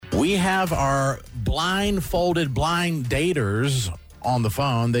We have our blindfolded blind daters on the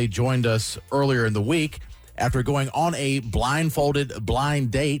phone. They joined us earlier in the week after going on a blindfolded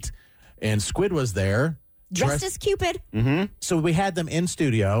blind date, and Squid was there. Dressed as Cupid. Mm-hmm. So we had them in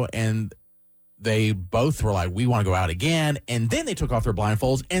studio, and they both were like, we want to go out again. And then they took off their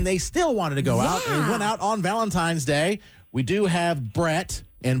blindfolds, and they still wanted to go out, and went out on Valentine's Day. We do have Brett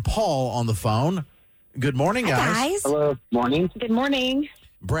and Paul on the phone. Good morning, guys. Hello. Morning. Good morning.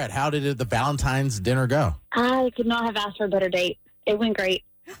 Brett, how did the Valentine's dinner go? I could not have asked for a better date. It went great.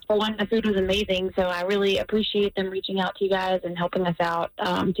 For one, the food was amazing, so I really appreciate them reaching out to you guys and helping us out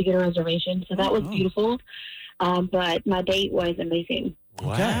to get a reservation. So that was beautiful. But my date was amazing.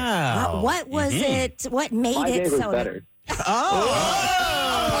 Wow. What was it? What made My it date was so? better. We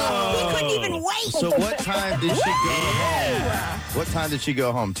couldn't even wait. So what time did she go home? What time did she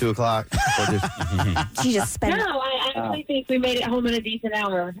go home? 2 o'clock? Or She just spent. No, I actually think we made it home in a decent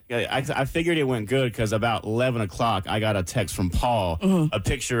hour. I figured it went good because about 11 o'clock, I got a text from Paul, a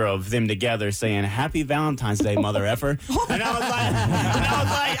picture of them together saying, "Happy Valentine's Day, mother effer." And I was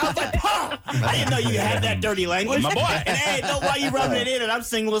like, Paul, I didn't know you had that dirty language. My boy. And hey, know why you rubbing it in, and I'm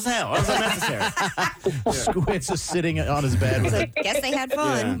single as hell. That was unnecessary. Squid's just sitting on his bed. With it. Guess they had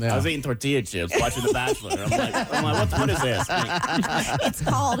fun. Yeah. I was eating tortilla chips, watching The Bachelor. I'm like, what is this? It's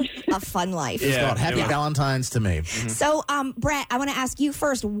called a fun life. It's called Happy Yeah. Valentine's to me. So, Brett, I want to ask you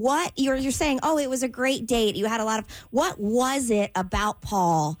first. What you're saying? Oh, it was a great date. You had a lot of. What was it about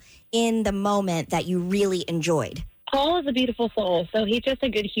Paul in the moment that you really enjoyed? Paul is a beautiful soul, so he's just a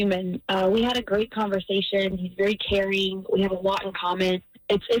good human. We had a great conversation. He's very caring. We have a lot in common.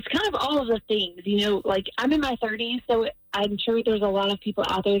 It's kind of all of the things, you know, like I'm in my 30s, so I'm sure there's a lot of people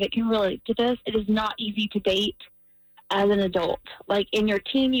out there that can relate to this. It is not easy to date as an adult. Like in your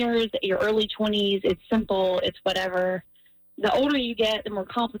teen years, your early 20s, it's simple, it's whatever. The older you get, the more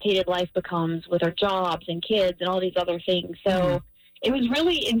complicated life becomes with our jobs and kids and all these other things. So it was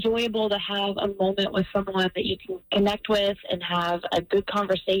really enjoyable to have a moment with someone that you can connect with and have a good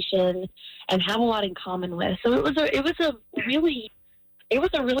conversation and have a lot in common with. So it was a really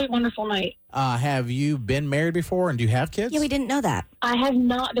wonderful night. Have you been married before, and do you have kids? Yeah, we didn't know that. I have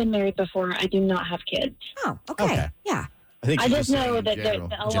not been married before. I do not have kids. Oh, okay. Yeah. I just know that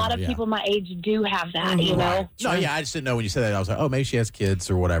a lot of people my age do have that, you know? No, yeah, I just didn't know when you said that. I was like, oh, maybe she has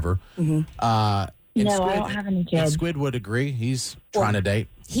kids or whatever. No, I don't have any kids. Squid would agree. He's trying to date.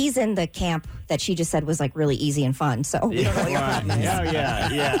 He's in the camp that she just said was like really easy and fun. So we don't know what your problem is.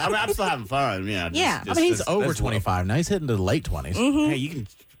 Yeah. I mean, I'm still having fun. Yeah. Yeah. I mean, he's over 25 now. He's hitting the late 20s. Hey, you can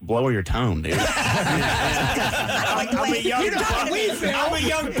lower your tone, dude. I'm a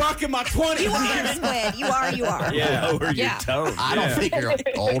young buck in my 20s. You are, Squid. You are. Yeah, lower your tone. I don't think you're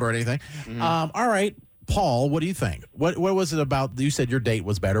old or anything. All right. Paul, what do you think? What was it about? You said your date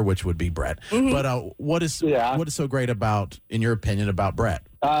was better, which would be Brett. But what is so great about, in your opinion, about Brett?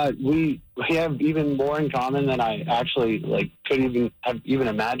 We have even more in common than I actually could even have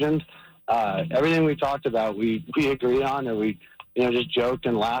imagined. Everything we talked about, we agreed on, and we just joked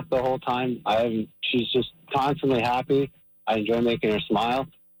and laughed the whole time. She's just constantly happy. I enjoy making her smile,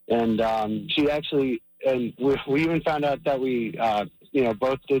 and she actually, and we even found out that we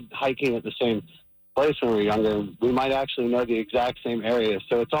both did hiking at the same place when we were younger. We might actually know the exact same area,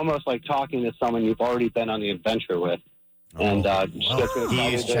 so it's almost like talking to someone you've already been on the adventure with. And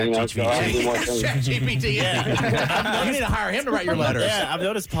He is ChatGPT. Yeah. You need to hire him to write your letters. Yeah, I've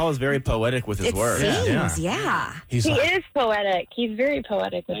noticed Paul is very poetic with his words. Seems, yeah. He is poetic. He's very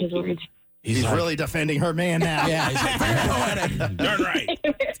poetic with his words. He's really defending her man now. Yeah, he's very poetic. Darn right.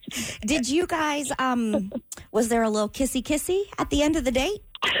 Did you guys, was there a little kissy at the end of the date?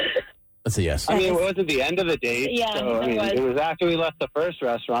 That's a yes. I mean, it wasn't the end of the date. Yeah, so, it was after we left the first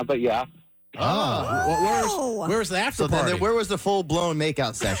restaurant, but yeah. Oh, where's the after party? Then where was the full-blown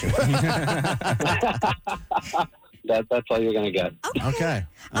makeout session? That's all you're going to get. Okay.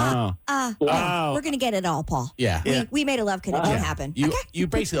 We're going to get it all, Paul. Yeah. We made a love connection happen. You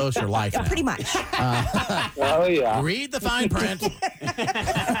basically owe us your life now. Pretty much. Oh, yeah. Read the fine print.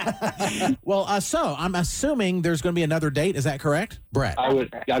 Well, so I'm assuming there's going to be another date. Is that correct? Brett.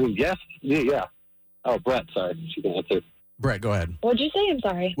 Yes. Yeah. Oh, Brett, sorry. She can answer. Brett, go ahead. What'd you say? I'm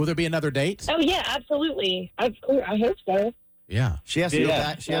sorry. Will there be another date? Oh, yeah, absolutely. I hope so. Yeah. She has to go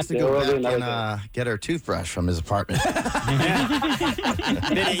back. She has to go back and get her toothbrush from his apartment. Did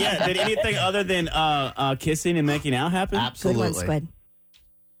anything other than kissing and making out happen? Absolutely. Good one, Squid.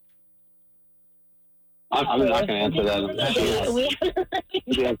 I'm not going to answer that.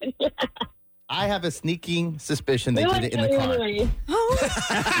 I have a sneaking suspicion they did it in the car.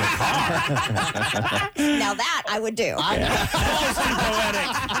 Now that I would do.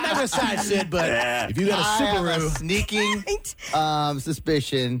 Never gonna side sit, but if you got a I have a Subaru, sneaking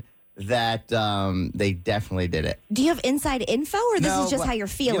suspicion that they definitely did it. Do you have inside info, or this No, is just but- how you're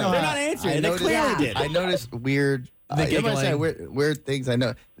feeling? They're not answering. They clearly did. I noticed weird. Weird things. I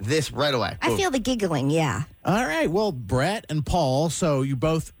know this right away. I feel the giggling, yeah. all right. Well, Brett and Paul. So you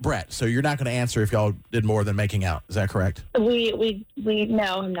both Brett. So you're not going to answer if y'all did more than making out. Is that correct? We no,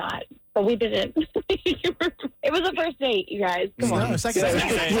 I'm not. But we did it. It was a first date, you guys. Come on. No, second date.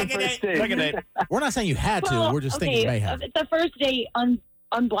 Second date. We're not saying you had to. Well, We're just okay, thinking you may have. It's a first date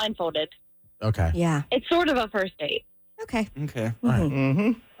unblindfolded. Okay. Yeah. It's sort of a first date. Okay. Okay. All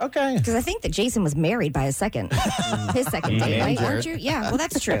right. Okay. Because I think that Jason was married by his second date, right? Jared. Aren't you? Yeah. Well,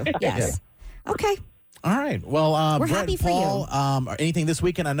 that's true. Yes. Okay. All right. Well, We're Brett happy and for you. Paul, anything this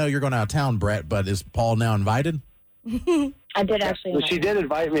weekend? I know you're going out of town, Brett, but is Paul now invited? I did actually. Well, she did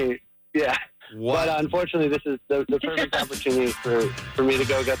invite me. Yeah. What? But unfortunately, this is the perfect opportunity for me to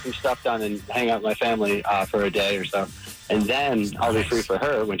go get some stuff done and hang out with my family for a day or so. And then I'll be free for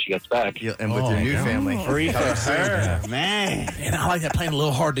her when she gets back. And with your new family. Free for her, man. And I like that playing a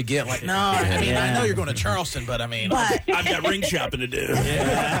little hard to get. Like, no, I mean, I know you're going to Charleston, but I mean, But I've got ring shopping to do.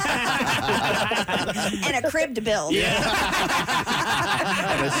 and a crib to build. And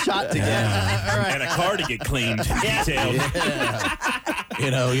a shot to get. And a car to get cleaned, detailed. You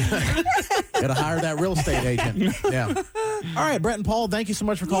know, you got to hire that real estate agent. Yeah. All right, Brett and Paul, thank you so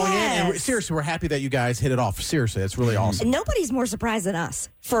much for calling in. And Yes. seriously, we're happy that you guys hit it off. Seriously, it's really awesome. And nobody's more surprised than us.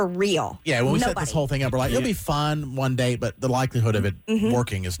 For real. Yeah, when we set Nobody. this whole thing up, we're like, it'll be fun one day, but the likelihood of it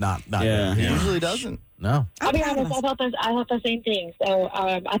working is not Yeah. It there. usually doesn't. No. I'll be honest, I thought the same thing. So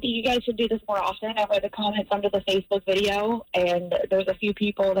I think you guys should do this more often. I read the comments under the Facebook video, and there's a few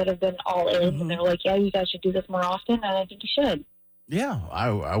people that have been all in, and they're like, yeah, you guys should do this more often, and I think you should. Yeah,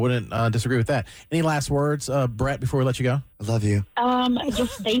 I wouldn't disagree with that. Any last words, Brett, before we let you go? I love you.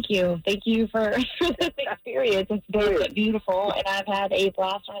 Just thank you. Thank you for this experience. It's been beautiful, and I've had a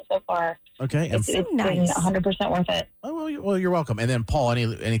blast on it so far. Okay. And, It's been nice. 100% worth it. well, you're welcome. And then, Paul,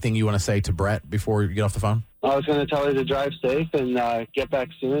 anything you want to say to Brett before you get off the phone? I was going to tell her to drive safe and get back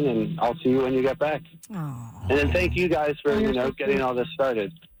soon, and I'll see you when you get back. Aw. And then thank you guys for getting all this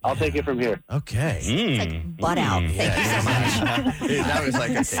started. I'll take it from here. Okay. It's like butt out. Thank you so much. Dude, that was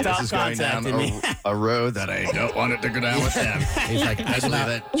like, okay, Stop this is going down contacting me. a road that I don't want it to go down with them. He's like, Especially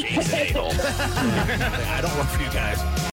that Jason a-hole. I don't work for you guys.